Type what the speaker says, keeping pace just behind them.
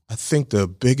I think the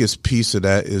biggest piece of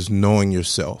that is knowing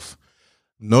yourself.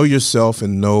 Know yourself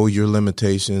and know your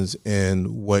limitations and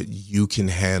what you can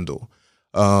handle.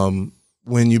 When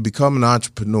you become an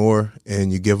entrepreneur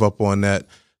and you give up on that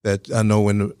I know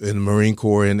in the Marine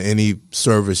Corps, in any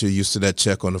service, you're used to that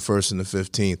check on the 1st and the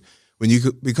 15th. When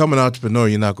you become an entrepreneur,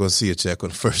 you're not going to see a check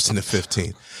on the 1st and the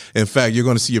 15th. In fact, you're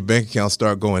going to see your bank account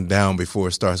start going down before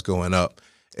it starts going up.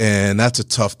 And that's a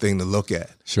tough thing to look at.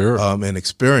 Sure. And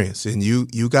experience. And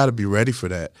you got to be ready for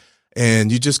that.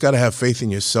 And you just got to have faith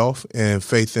in yourself and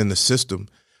faith in the system,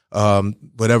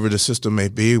 whatever the system may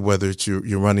be, whether it's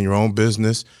you're running your own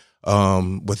business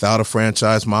without a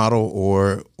franchise model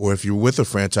or if you're with a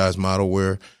franchise model,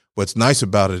 where what's nice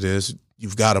about it is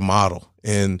you've got a model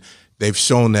and they've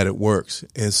shown that it works.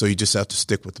 And so you just have to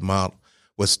stick with the model.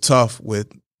 What's tough with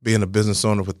being a business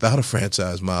owner without a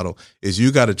franchise model is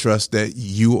you got to trust that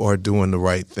you are doing the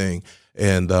right thing.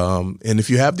 And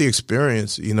if you have the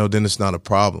experience, then it's not a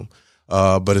problem.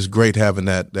 But it's great having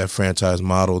that franchise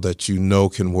model that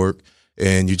can work,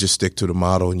 and you just stick to the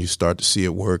model and you start to see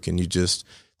it work, and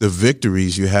the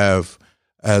victories you have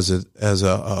as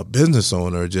a business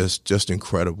owner are just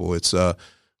incredible. It's a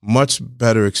much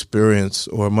better experience,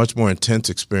 or a much more intense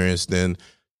experience than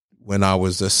when I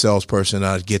was a salesperson.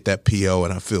 I'd get that PO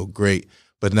and I feel great.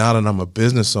 But now that I'm a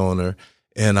business owner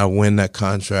and I win that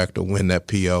contract or win that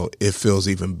PO, it feels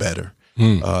even better.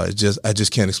 I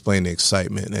just can't explain the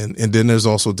excitement. And then there's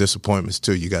also disappointments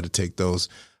too. You got to take those.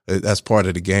 That's part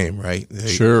of the game, right?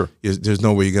 Sure. There's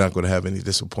no way you're not going to have any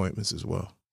disappointments as well.